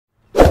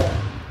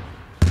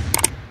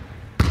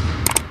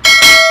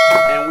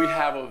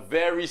have a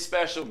very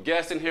special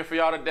guest in here for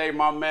y'all today.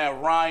 My man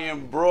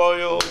Ryan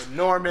Broyles.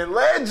 Norman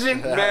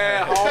legend.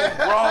 Man,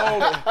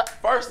 homegrown.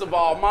 First of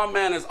all, my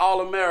man is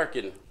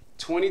All-American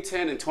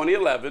 2010 and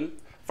 2011.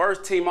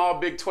 First team All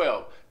Big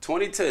 12.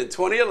 2010,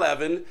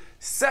 2011.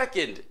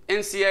 Second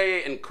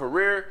NCAA in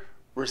career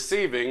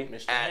receiving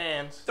Mr. at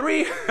Hands.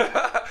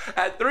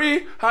 at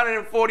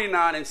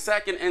 349 and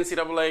second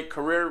NCAA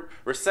career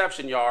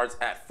reception yards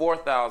at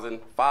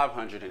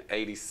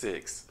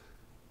 4,586.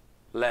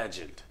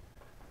 Legend.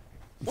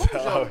 What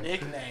was your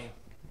nickname?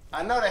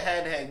 I know they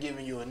had to have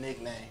given you a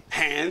nickname.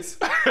 Hands.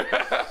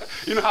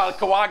 You know how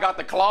Kawhi got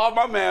the claw?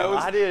 My man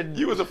was, I did.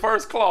 You was the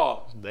first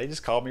claw. They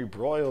just called me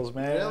Broyles,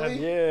 man. Really?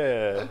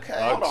 Yeah.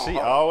 Okay. She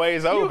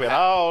always open.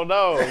 Oh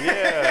no.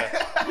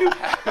 Yeah.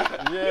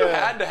 You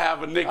had to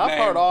have a nickname. I've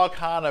heard all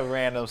kind of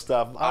random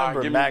stuff. I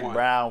remember give me Mac one.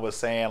 Brown was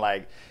saying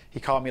like he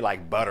called me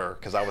like butter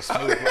because I was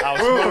smooth. I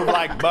was smooth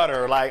like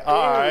butter. Like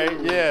all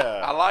right,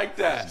 yeah. I like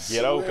that.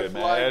 Get open,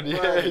 like man.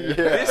 butter.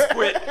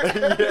 Biscuit.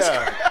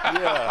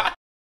 Yeah.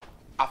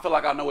 I feel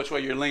like I know which way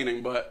you're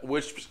leaning, but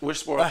which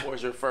sport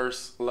was your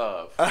first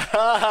love? Where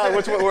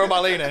am I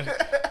leaning?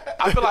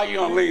 I feel like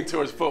you're gonna lean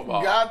towards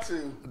football. Got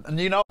to.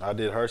 You know, I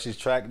did Hershey's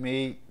track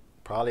meet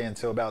probably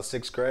until about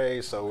 6th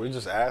grade, so we're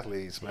just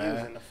athletes, He was in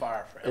man. the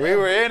fire forever. We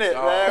were in it,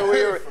 man. We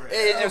were. forever.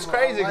 It's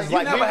crazy because You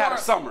like never we had a weren't-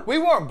 summer. We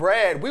weren't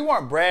bred. We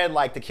weren't bred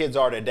like the kids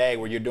are today,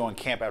 where you're doing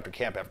camp after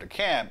camp after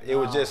camp. It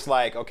was just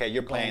like, okay,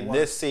 you're playing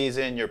this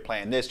season, you're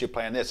playing this, you're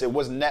playing this. It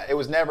was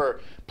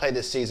never play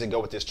this season, go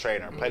with this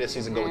trainer. Play this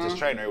season, go with this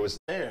trainer. It was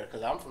There,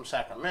 because I'm from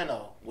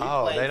Sacramento. We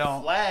Oh, played they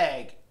don't-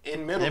 flag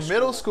in middle in school.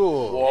 middle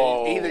school.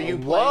 Whoa. Either you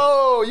played,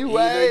 Whoa, you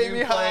way either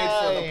you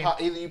behind.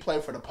 either you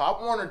played for the Pop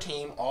Warner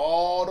team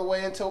all the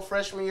way until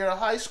freshman year of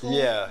high school.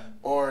 Yeah.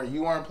 Or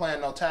you weren't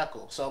playing no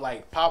tackle. So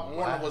like Pop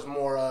Warner was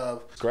more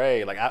of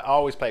Grade, like I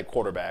always played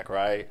quarterback,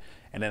 right?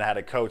 And then I had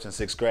a coach in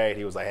 6th grade.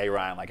 He was like, "Hey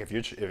Ryan, like if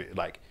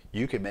like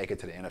you can make it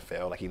to the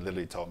NFL." Like he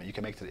literally told me, "You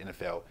can make it to the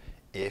NFL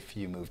if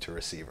you move to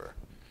receiver."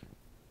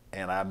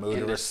 And I moved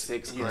In to the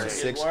 6th receiver. grade. In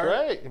 6th Word?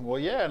 grade. Well,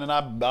 yeah, and then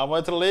I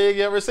went to the league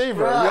at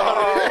receiver.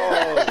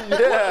 What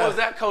Yeah. was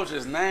that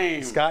coach's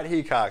name? Scott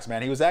Hecox,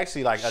 man. He was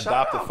actually like Shout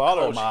adopted out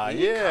father Coach of mine. Hecox.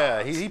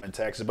 Yeah, he's in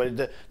Texas.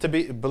 But to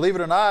be, believe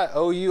it or not,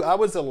 OU, I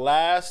was the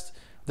last.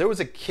 There was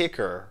a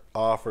kicker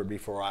offered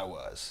before I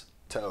was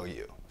to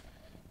OU.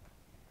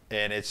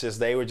 And it's just,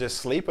 they were just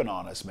sleeping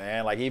on us,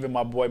 man. Like even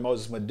my boy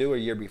Moses Madu a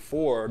year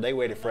before, they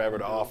waited forever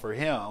to offer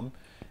him.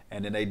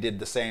 And then they did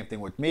the same thing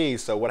with me.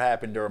 So what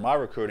happened during my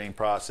recruiting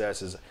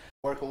process is,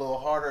 work a little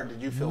harder.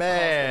 Did you feel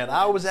man,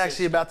 comfortable I in was the actually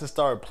system? about to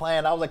start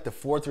playing. I was like the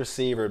 4th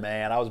receiver,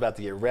 man. I was about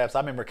to get reps. I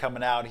remember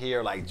coming out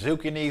here like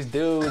juking these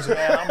dudes,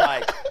 man.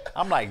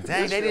 I'm like,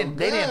 dang, This they feel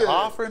didn't good.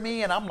 offer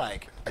me, and I'm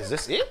like, is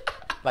this it?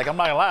 Like I'm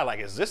not gonna lie, like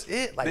is this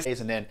it? Like,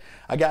 and then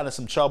I got into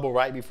some trouble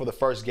right before the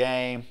first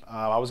game.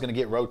 I was gonna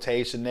get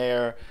rotation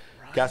there.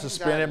 Got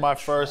suspended my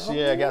first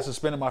year. I got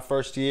suspended my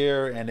first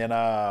year, and then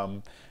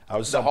I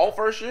was The whole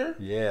first year?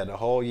 yeah, the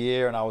whole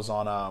year, and I was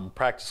on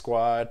practice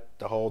squad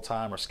the whole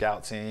time, or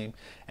scout team.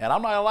 And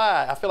I'm not gonna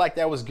lie, I feel like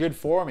that was good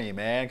for me,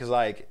 man, because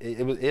like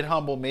it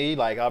humbled me.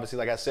 Like obviously,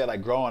 like I said,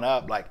 like growing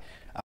up, like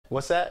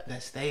what's that?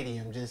 That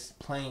stadium, just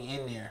playing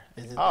in there.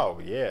 Is it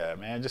Oh yeah,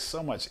 man, just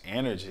so much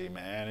energy,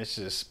 man. It's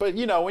just, but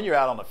you know, when you're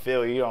out on the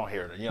field, you don't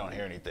hear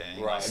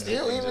anything. Right. Like,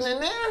 still you even just- in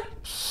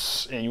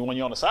there? and when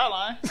you're on the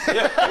sideline,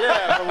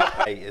 yeah.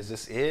 But, hey, is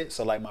this it?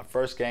 So like my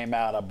first game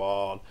out, I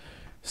balled.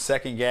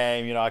 Second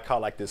game, you know, I caught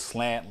like this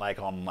slant, like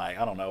on like,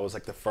 I don't know, it was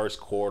like the first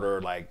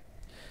quarter, like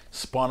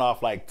spun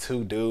off like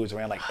 2 dudes,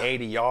 ran like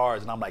 80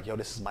 yards, and I'm like, yo,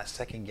 this is my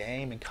second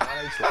game in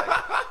college. Like,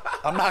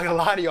 I'm not gonna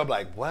lie to you, I'm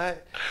like,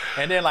 what?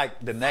 And then like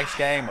the next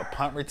game, a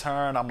punt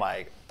return, I'm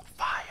like,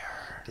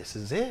 fire, this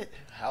is it.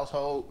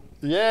 Household.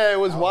 Yeah, it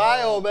was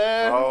wild,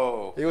 man.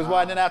 Oh. It was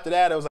wild. And then after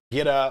that, it was like,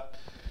 get up,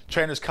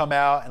 trainers come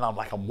out, and I'm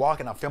like, I'm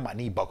walking, I feel my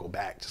knee buckle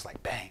back, just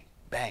like bang,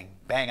 bang,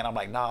 bang. And I'm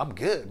like, nah, I'm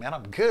good, man,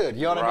 I'm good.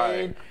 You know what I Right.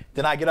 mean?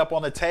 Then I get up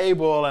on the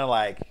table and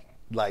like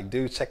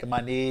dude checking my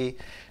knee.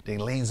 Then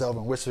he leans over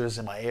and whispers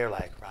in my ear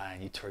like,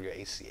 Ryan, you tore your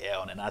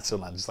ACL. And then that's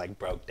when I just like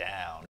broke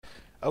down.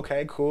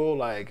 Okay, cool.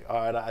 Like, all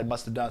right, I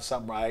must have done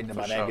something right. And then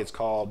my name gets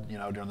called, you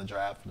know, during the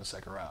draft in the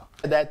 2nd round.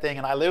 That thing,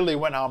 and I literally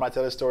went home. I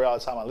tell this story all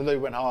the time. I literally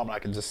went home and I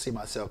could just see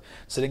myself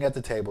sitting at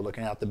the table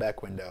looking out the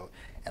back window.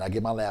 And I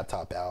get my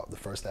laptop out, the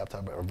first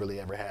laptop I really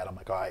ever had. I'm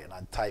like, all right, and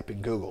I type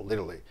in Google,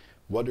 literally,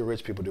 what do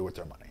rich people do with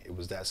their money? It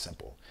was that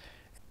simple.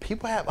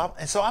 People have,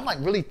 and so I'm like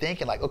really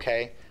thinking like,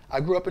 okay, I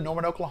grew up in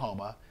Norman,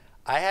 Oklahoma.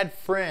 I had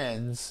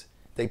friends,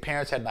 their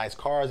parents had nice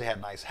cars, they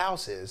had nice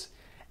houses.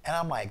 And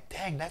I'm like,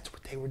 dang, that's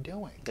what they were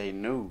doing. They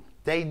knew.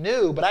 They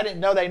knew, but I didn't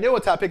know they knew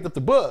until I picked up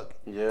the book.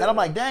 Yeah. And I'm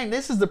like, dang,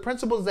 this is the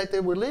principles that they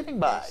were living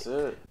by. That's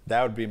it.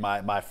 That would be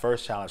my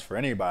first challenge for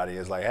anybody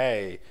is like,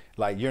 hey,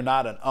 like you're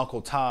not an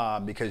Uncle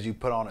Tom because you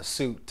put on a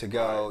suit to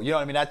go. Right. You know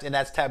what I mean?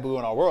 That's taboo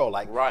in our world.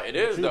 Like, right, it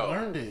is You though.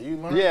 learned it. You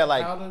learned yeah, how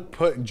like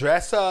to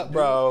dress up,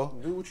 bro,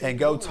 do what you and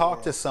go do, talk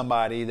bro. to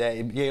somebody that,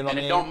 you know what I And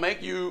mean? it don't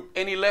make you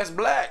any less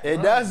black.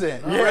 It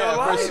doesn't. No, Yeah, real for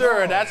life.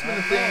 sure. That's been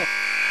the thing.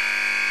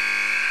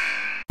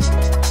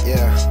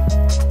 Yeah.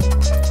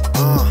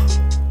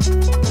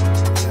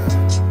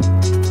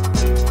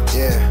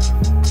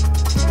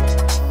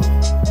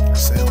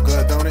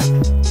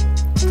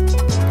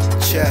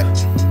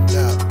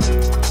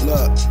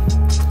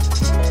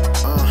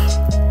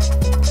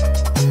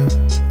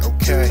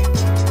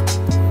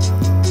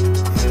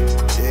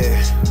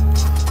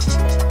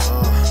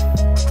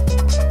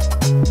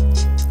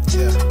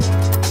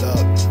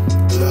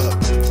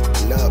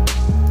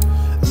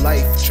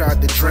 tried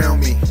to drown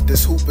me.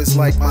 This hoop is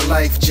like my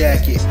life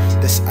jacket.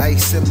 This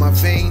ice in my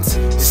veins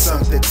is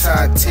something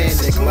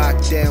Titanic.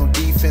 Lockdown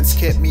defense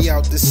kept me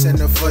out the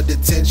center for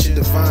detention.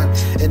 Divine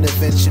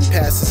intervention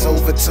passes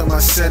over to my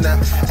center.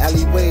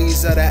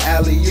 Alleyways are the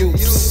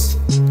alley-oops.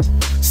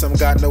 Some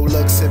got no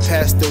looks and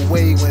passed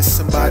away when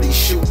somebody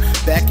shoot.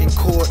 Back in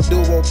court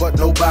duo, but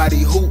nobody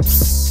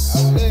hoops.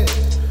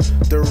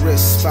 The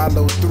wrists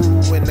follow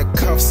through in the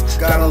cuffs,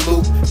 got a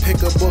loop.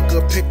 Pick a book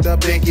up, picked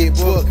up and get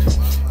booked.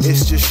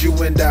 It's just you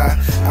and I,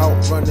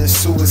 out running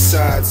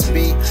suicides.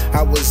 Me,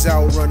 I was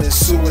out running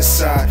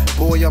suicide.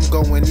 Boy, I'm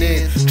going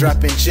in,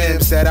 dropping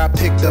gems that I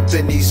picked up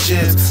in these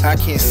gyms. I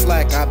can't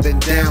slack, I've been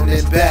down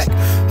and back.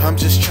 I'm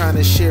just trying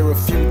to share a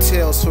few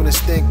tales from this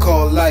thing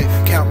called life.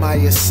 Count my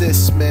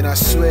assists, man, I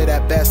swear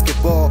that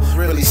basketball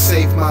really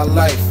saved my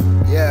life.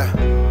 Yeah,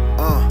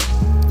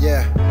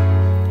 yeah.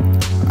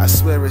 I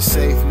swear it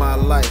saved my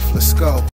life. Let's go.